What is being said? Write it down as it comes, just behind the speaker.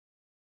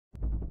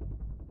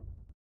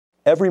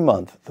Every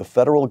month, the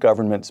federal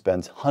government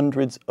spends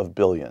hundreds of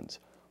billions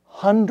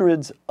on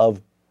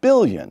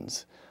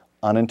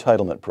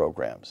entitlement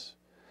programs.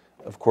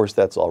 Of course,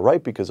 that's all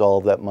right because all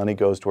of that money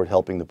goes toward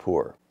helping the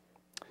poor.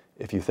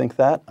 If you think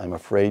that, I'm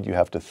afraid you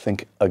have to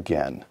think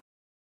again.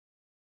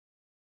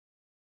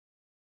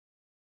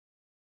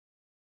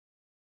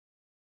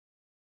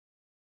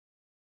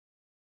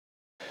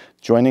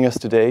 Joining us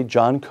today,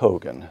 John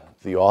Cogan,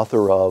 the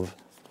author of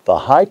The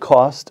High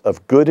Cost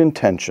of Good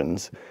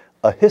Intentions,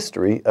 A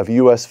History of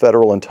U.S.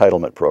 Federal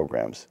Entitlement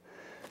Programs.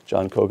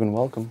 John Cogan,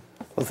 welcome.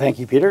 Well, thank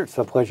you, Peter. It's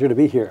a pleasure to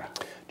be here.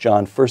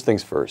 John, first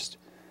things first.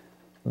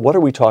 What are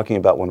we talking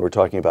about when we're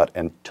talking about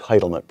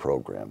entitlement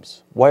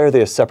programs? Why are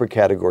they a separate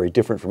category,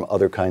 different from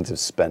other kinds of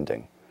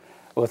spending?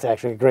 Well, it's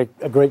actually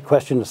a great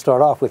question to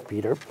start off with,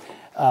 Peter.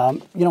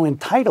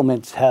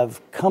 Entitlements have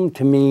come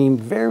to mean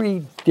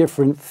very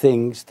different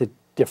things to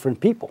different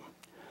people.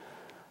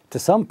 To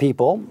some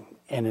people,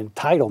 an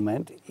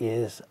entitlement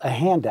is a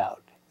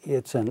handout.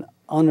 It's an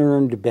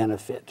unearned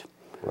benefit.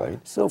 Right.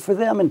 So for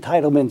them,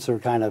 entitlements are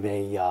kind of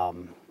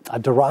a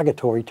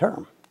derogatory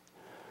term.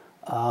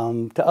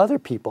 To other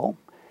people,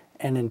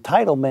 an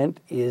entitlement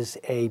is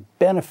a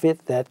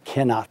benefit that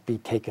cannot be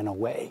taken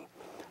away.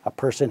 A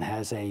person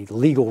has a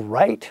legal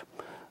right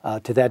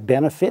to that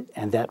benefit,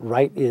 and that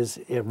right is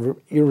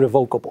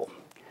irrevocable.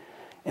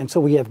 And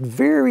so we have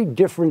very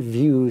different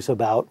views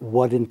about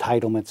what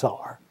entitlements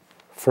are.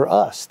 For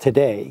us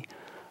today,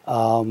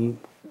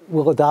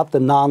 we'll adopt the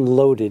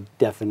non-loaded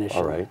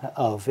definition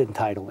of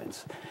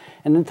entitlements.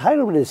 An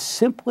entitlement is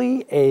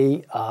simply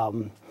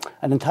an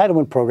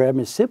entitlement program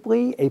is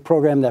simply a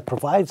program that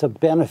provides a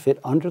benefit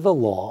under the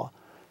law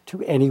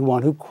to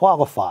anyone who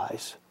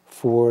qualifies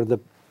for the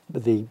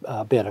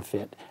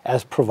benefit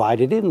as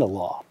provided in the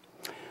law.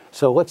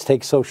 So let's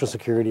take Social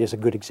Security as a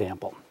good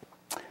example.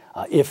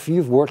 If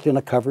you've worked in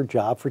a covered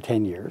job for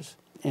 10 years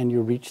and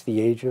you reach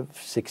the age of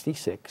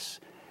 66,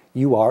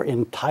 you are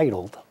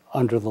entitled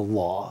under the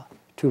law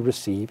to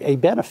receive a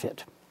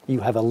benefit. You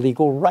have a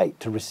legal right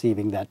to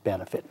receiving that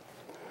benefit.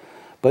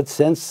 But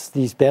since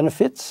these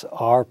benefits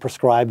are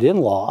prescribed in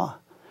law,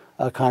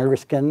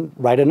 Congress can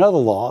write another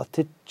law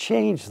to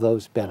change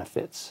those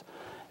benefits.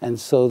 And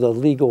so the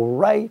legal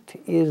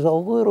right is a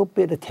little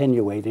bit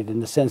attenuated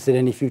in the sense that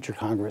any future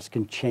Congress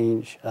can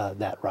change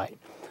that right.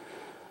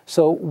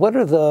 So what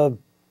are the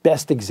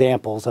best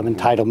examples of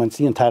entitlements,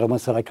 the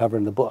entitlements that I cover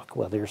in the book?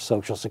 Well, there's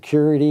Social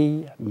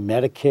Security,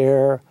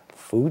 Medicare,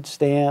 food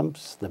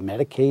stamps, the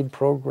Medicaid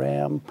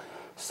program,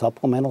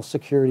 supplemental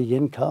security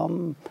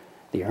income,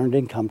 the Earned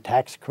Income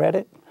Tax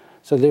Credit.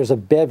 So there's a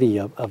bevy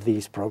of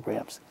these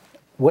programs.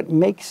 What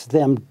makes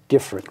them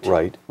different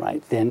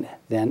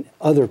than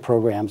other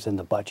programs in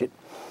the budget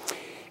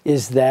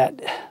is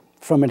that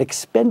from an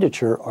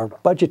expenditure or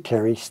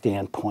budgetary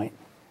standpoint,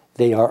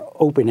 they are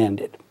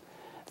open-ended.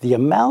 The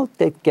amount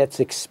that gets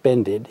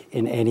expended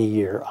in any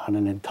year on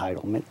an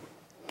entitlement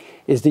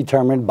is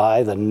determined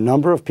by the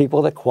number of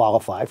people that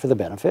qualify for the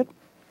benefit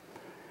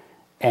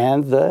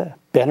and the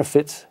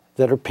benefits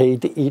that are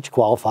paid to each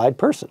qualified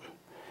person.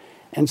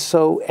 And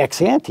so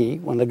ex ante,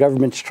 when the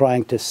government's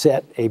trying to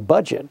set a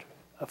budget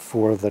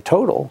for the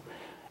total,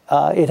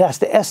 it has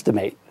to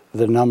estimate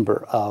the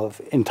number of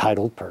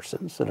entitled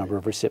persons, the number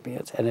of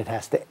recipients, and it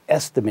has to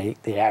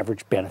estimate the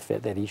average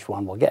benefit that each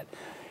one will get.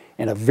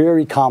 In a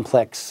very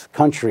complex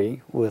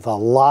country with a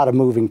lot of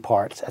moving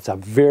parts, that's a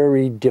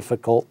very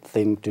difficult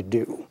thing to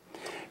do.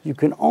 You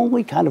can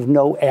only kind of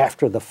know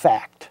after the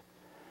fact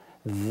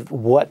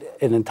what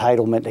an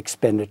entitlement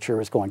expenditure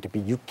is going to be.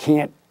 You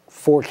can't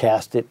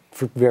forecast it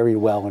very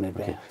well in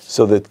advance. Okay.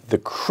 So the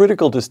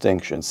critical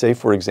distinction, say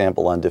for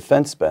example on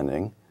defense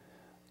spending,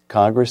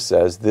 Congress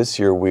says this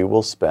year we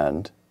will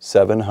spend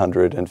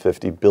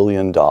 $750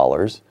 billion.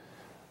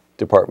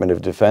 Department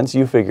of Defense,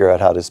 you figure out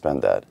how to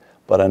spend that.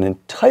 But on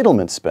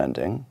entitlement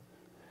spending,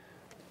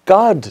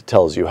 God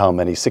tells you how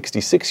many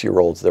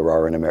 66-year-olds there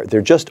are in America.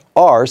 There just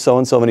are so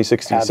and so many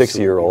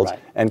 66-year-olds. Right.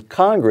 And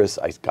Congress,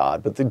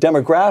 God, but the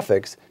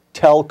demographics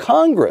tell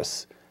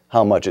Congress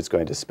how much it's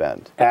going to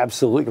spend.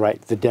 Absolutely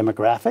right. The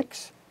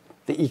demographics,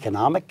 the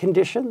economic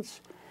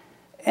conditions,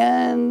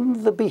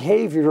 and the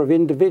behavior of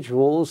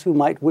individuals who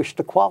might wish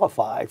to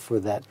qualify for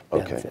that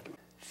benefit.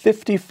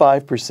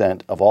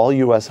 55% of all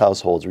U.S.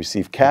 households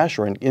receive cash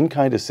or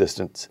in-kind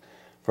assistance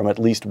from at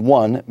least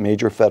one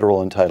major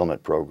federal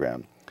entitlement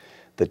program.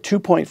 The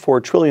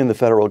 $2.4 trillion the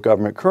federal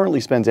government currently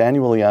spends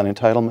annually on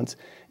entitlements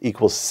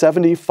equals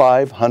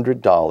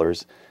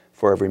 $7,500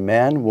 for every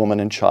man, woman,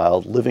 and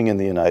child living in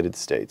the United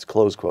States,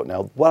 close quote.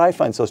 Now, what I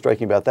find so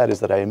striking about that is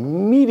that I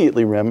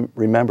immediately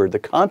remembered the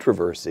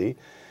controversy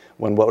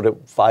when,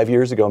 5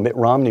 years ago, Mitt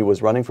Romney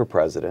was running for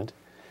president,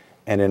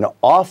 and in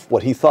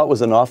what he thought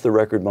was an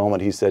off-the-record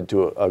moment, he said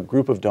to a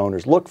group of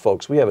donors, look,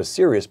 folks, we have a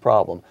serious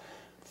problem.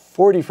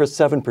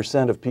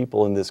 47% of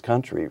people in this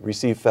country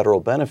receive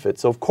federal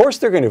benefits, so of course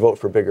they're going to vote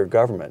for bigger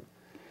government.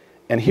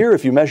 And here,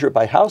 if you measure it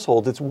by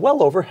household, it's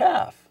well over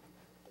half.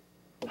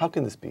 How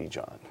can this be,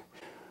 John?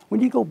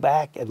 When you go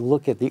back and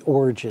look at the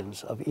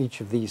origins of each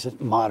of these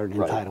modern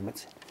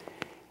entitlements,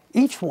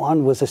 Each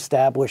one was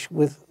established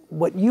with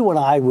what you and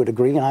I would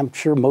agree, and I'm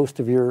sure most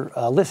of your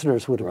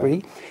listeners would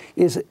agree,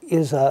 Right.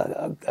 is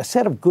a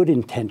set of good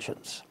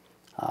intentions.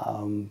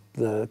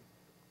 The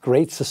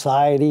Great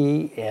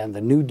Society and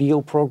the New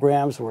Deal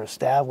programs were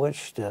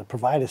established to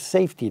provide a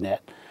safety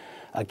net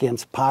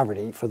against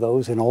poverty for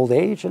those in old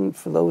age and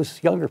for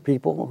those younger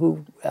people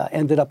who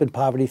ended up in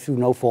poverty through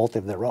no fault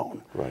of their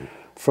own. Right.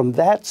 From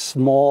that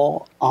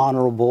small,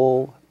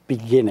 honorable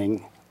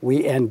beginning,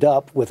 we end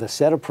up with a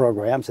set of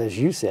programs, as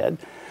you said,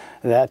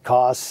 that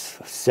costs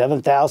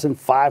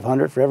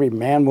 $7,500 for every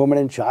man, woman,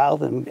 and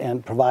child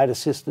and provide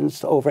assistance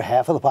to over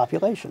half of the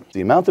population.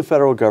 The amount the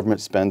federal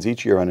government spends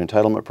each year on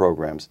entitlement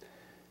programs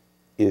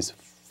is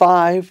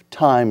 5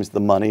 times the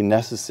money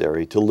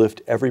necessary to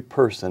lift every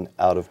person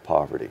out of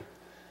poverty.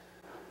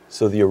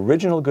 So the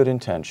original good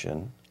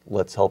intention,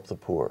 let's help the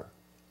poor,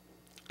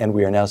 and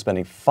we are now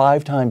spending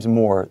 5 times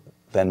more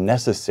than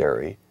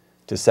necessary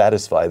to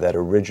satisfy that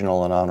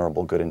original and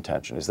honorable good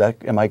intention.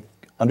 Am I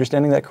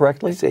understanding that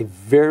correctly? It's a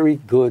very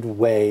good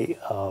way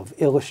of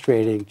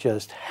illustrating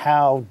just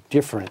how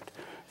different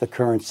the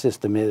current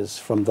system is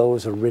from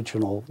those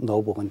original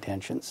noble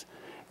intentions.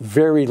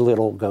 Very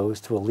little goes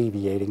to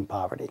alleviating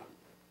poverty.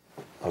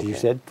 Okay. You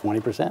said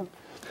 20%?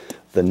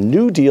 The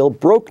New Deal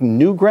broke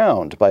new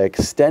ground by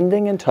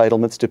extending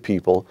entitlements to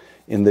people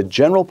in the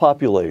general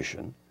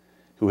population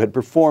who had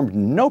performed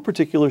no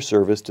particular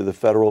service to the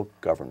federal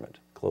government.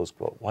 Close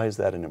quote. Why is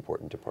that an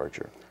important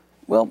departure?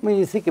 Well, when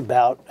you think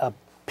about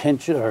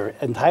pension or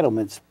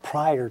entitlements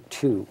prior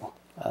to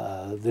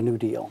the New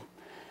Deal,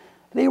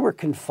 they were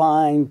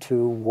confined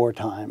to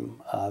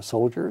wartime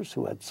soldiers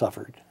who had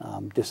suffered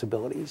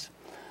disabilities.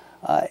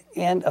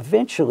 And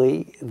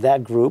eventually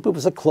that group, it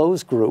was a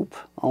closed group,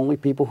 only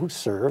people who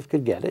served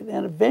could get it,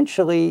 and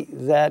eventually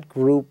that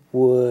group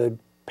would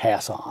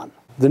pass on.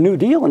 The New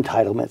Deal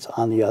entitlements,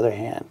 on the other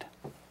hand,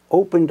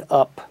 opened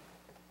up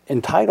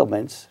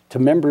entitlements to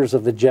members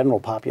of the general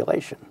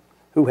population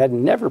who had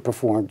never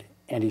performed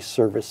any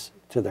service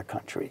to their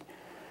country.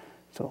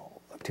 So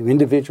to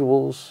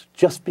individuals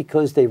just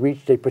because they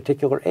reached a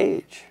particular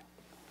age.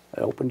 It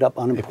opened up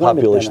unemployment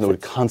A population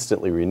benefits. that would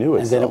constantly renew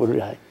itself. And then it would,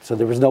 right. So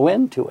there was no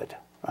end to it,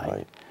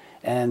 right?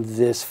 And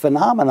this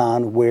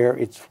phenomenon where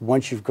it's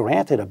once you've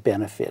granted a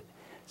benefit,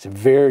 it's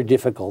very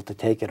difficult to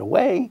take it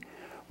away.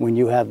 When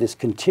you have this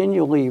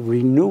continually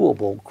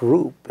renewable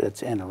group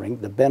that's entering,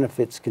 the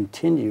benefits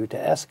continue to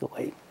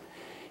escalate.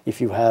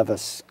 If you have a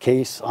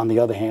case, on the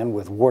other hand,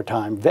 with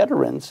wartime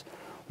veterans,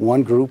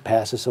 one group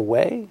passes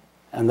away,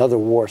 another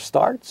war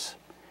starts,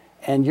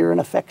 and you're in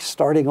effect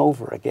starting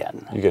over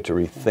again. You get to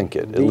rethink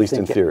it, at least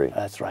in theory.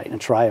 That's right,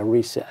 and try a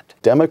reset.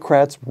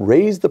 Democrats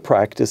raised the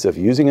practice of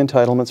using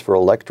entitlements for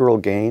electoral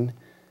gain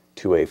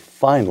to a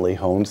finely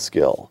honed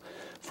skill.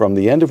 From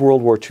the end of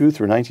World War II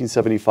through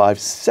 1975,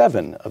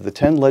 7 of the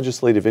 10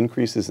 legislative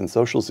increases in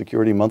Social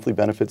Security monthly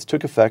benefits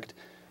took effect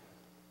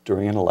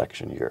during an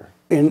election year.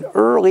 In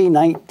early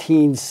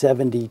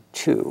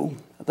 1972,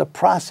 the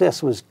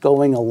process was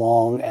going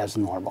along as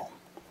normal.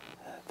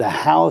 The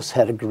House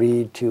had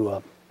agreed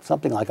to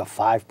something like a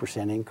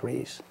 5%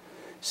 increase.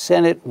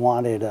 Senate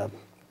wanted a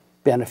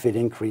benefit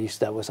increase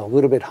that was a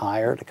little bit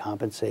higher to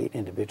compensate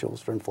individuals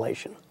for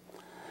inflation.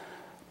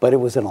 But it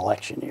was an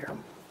election year.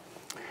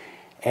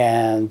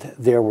 And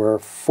there were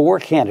 4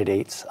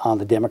 candidates on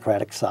the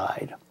Democratic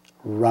side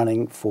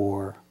running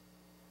for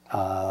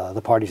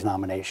the party's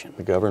nomination.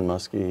 McGovern,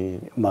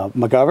 Muskie.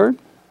 McGovern,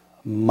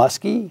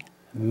 Muskie,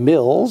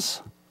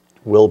 Mills.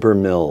 Wilbur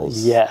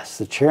Mills. Yes,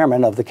 the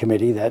chairman of the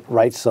committee that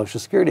writes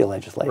Social Security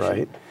legislation.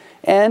 Right.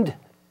 And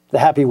the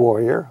happy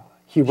warrior,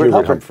 Hubert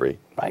Humphrey.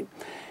 Right.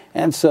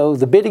 And so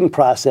the bidding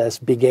process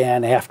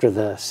began after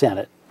the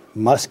Senate.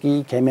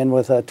 Muskie came in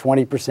with a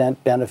 20%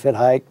 benefit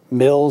hike,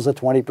 Mills a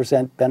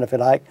 20% benefit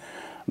hike,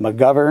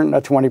 McGovern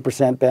a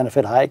 20%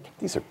 benefit hike.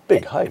 These are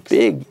big hikes.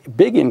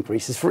 Big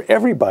increases for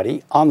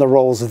everybody on the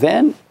rolls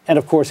then, and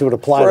of course it would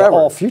apply to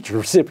all future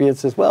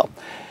recipients as well.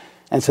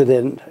 And so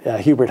then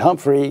Hubert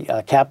Humphrey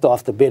capped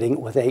off the bidding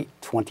with a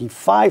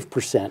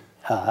 25%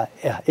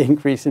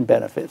 increase in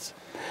benefits.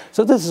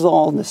 So this is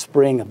all in the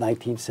spring of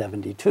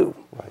 1972.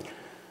 Right.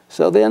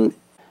 So then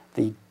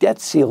the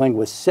debt ceiling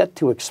was set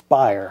to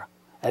expire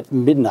at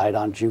midnight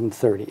on June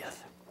 30th.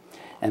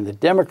 And the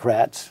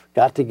Democrats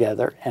got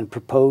together and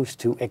proposed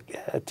to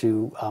add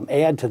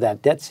to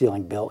that debt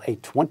ceiling bill a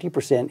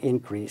 20%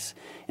 increase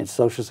in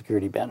Social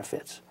Security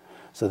benefits.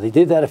 So they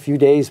did that a few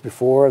days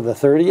before the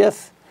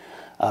 30th,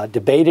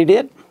 debated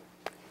it,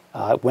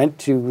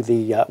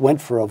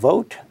 went for a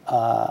vote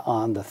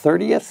on the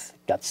 30th,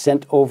 got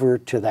sent over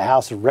to the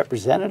House of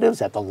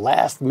Representatives at the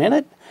last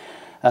minute.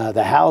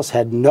 The House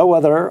had no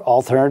other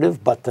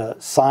alternative but to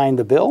sign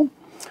the bill,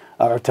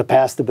 or to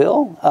pass the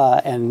bill,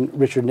 and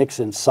Richard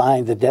Nixon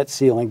signed the debt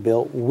ceiling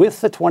bill with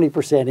the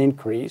 20%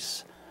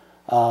 increase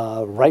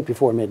right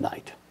before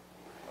midnight.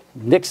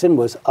 Nixon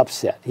was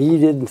upset. He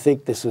didn't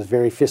think this was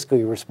very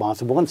fiscally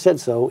responsible and said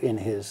so in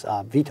his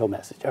veto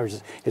message, or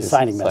his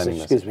signing message,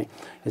 excuse me,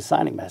 his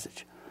signing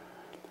message.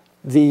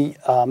 The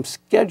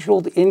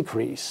scheduled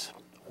increase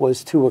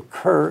was to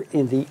occur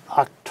in the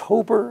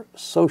October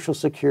Social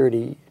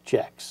Security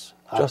checks.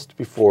 Just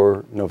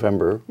before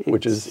November,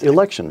 which is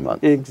election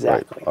month.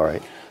 Exactly. Right. All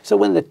right. So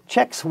when the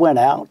checks went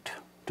out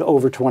to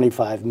over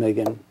 25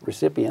 million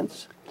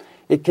recipients,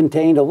 it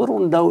contained a little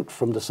note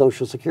from the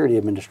Social Security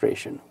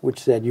Administration, which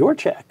said your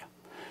check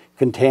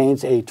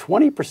contains a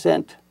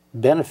 20%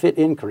 benefit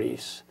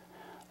increase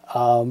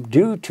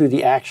due to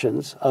the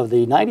actions of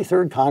the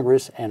 93rd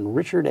Congress and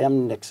Richard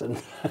M. Nixon,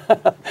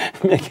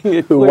 making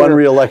it clear. Who won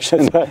re-election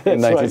in That's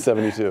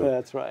 1972. Right.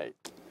 That's right.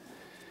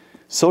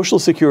 Social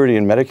Security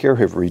and Medicare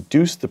have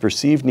reduced the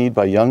perceived need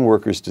by young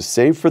workers to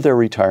save for their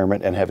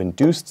retirement and have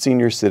induced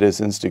senior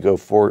citizens to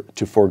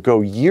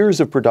forego years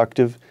of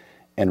productive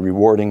and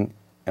rewarding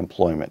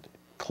employment.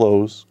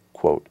 Close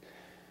quote.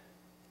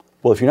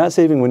 Well, if you're not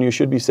saving when you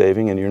should be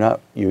saving and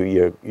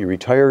you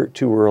retire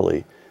too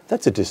early,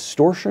 that's a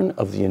distortion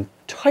of the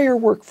entire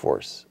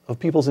workforce, of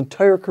people's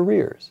entire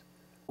careers.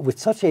 With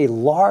such a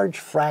large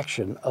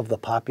fraction of the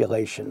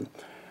population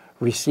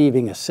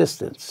receiving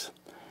assistance,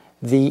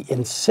 the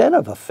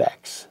incentive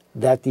effects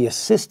that the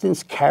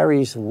assistance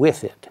carries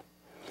with it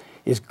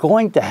is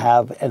going to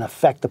have an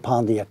effect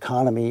upon the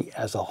economy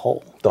as a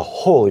whole. The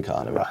whole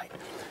economy. Right.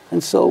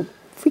 And so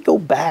if we go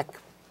back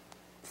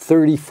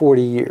 30,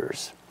 40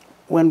 years,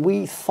 when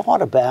we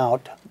thought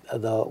about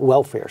the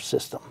welfare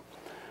system,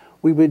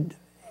 we would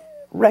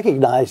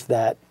recognize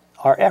that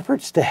our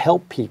efforts to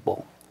help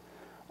people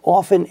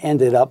often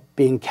ended up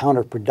being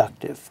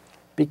counterproductive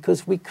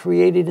because we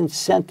created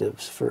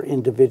incentives for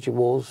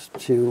individuals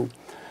to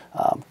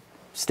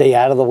stay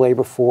out of the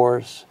labor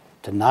force,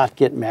 to not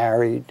get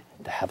married,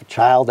 to have a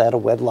child out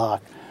of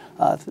wedlock,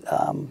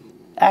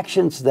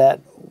 actions that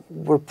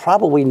were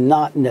probably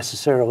not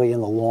necessarily in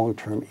the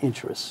long-term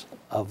interests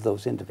of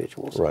those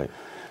individuals. Right.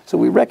 So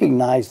we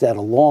recognized that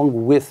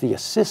along with the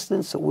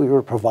assistance that we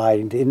were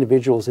providing to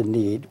individuals in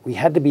need, we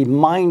had to be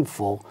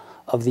mindful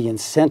of the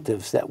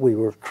incentives that we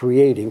were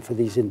creating for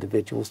these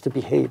individuals to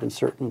behave in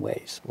certain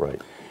ways. Right.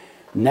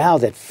 Now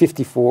that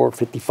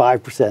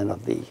 55%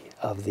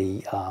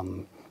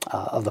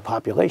 of the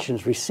population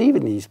is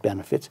receiving these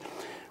benefits,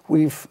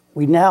 we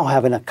now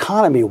have an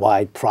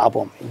economy-wide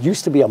problem. It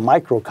used to be a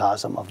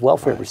microcosm of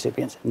welfare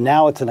recipients.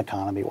 Now it's an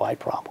economy-wide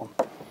problem.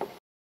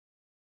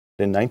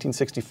 In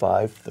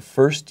 1965, the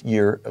first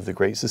year of the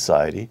Great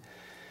Society,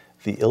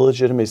 the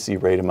illegitimacy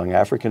rate among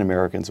African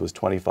Americans was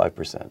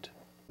 25%.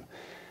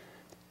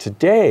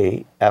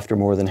 Today, after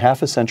more than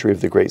half a century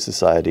of the Great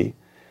Society,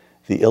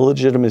 the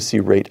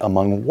illegitimacy rate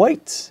among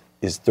whites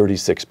is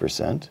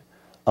 36%,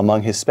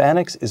 among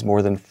Hispanics is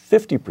more than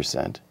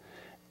 50%,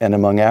 and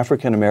among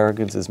African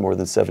Americans is more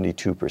than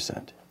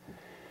 72%.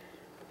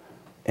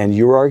 And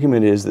your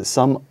argument is that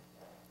some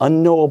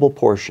unknowable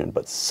portion,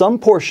 but some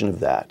portion of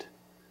that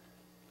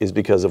is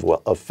because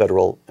of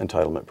federal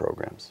entitlement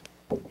programs.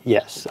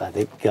 Yes, I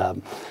think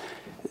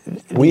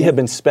we have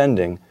been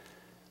spending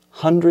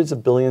hundreds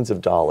of billions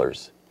of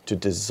dollars to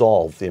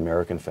dissolve the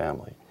American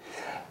family.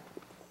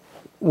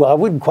 Well, I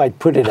wouldn't quite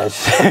put it as,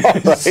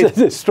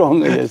 as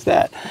strongly as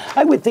that.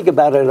 I would think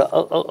about it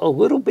a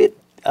little bit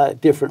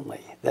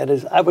differently. That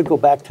is, I would go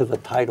back to the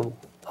title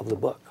of the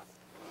book.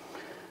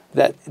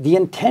 That the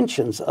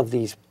intentions of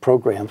these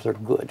programs are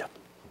good.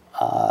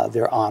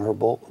 They're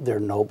honorable, they're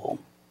noble.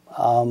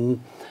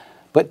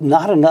 But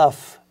not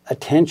enough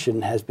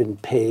attention has been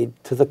paid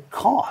to the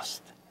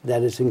cost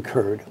that is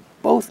incurred,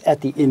 both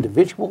at the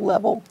individual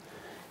level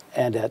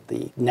and at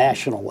the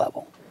national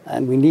level.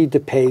 And we need to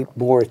pay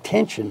more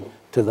attention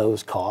to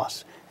those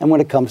costs. And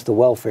when it comes to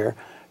welfare,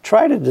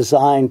 try to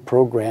design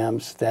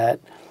programs that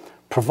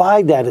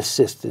provide that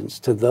assistance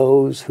to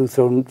those who,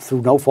 through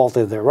no fault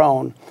of their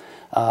own,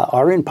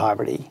 are in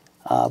poverty,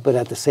 but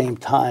at the same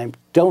time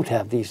don't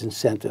have these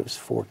incentives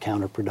for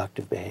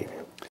counterproductive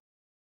behavior.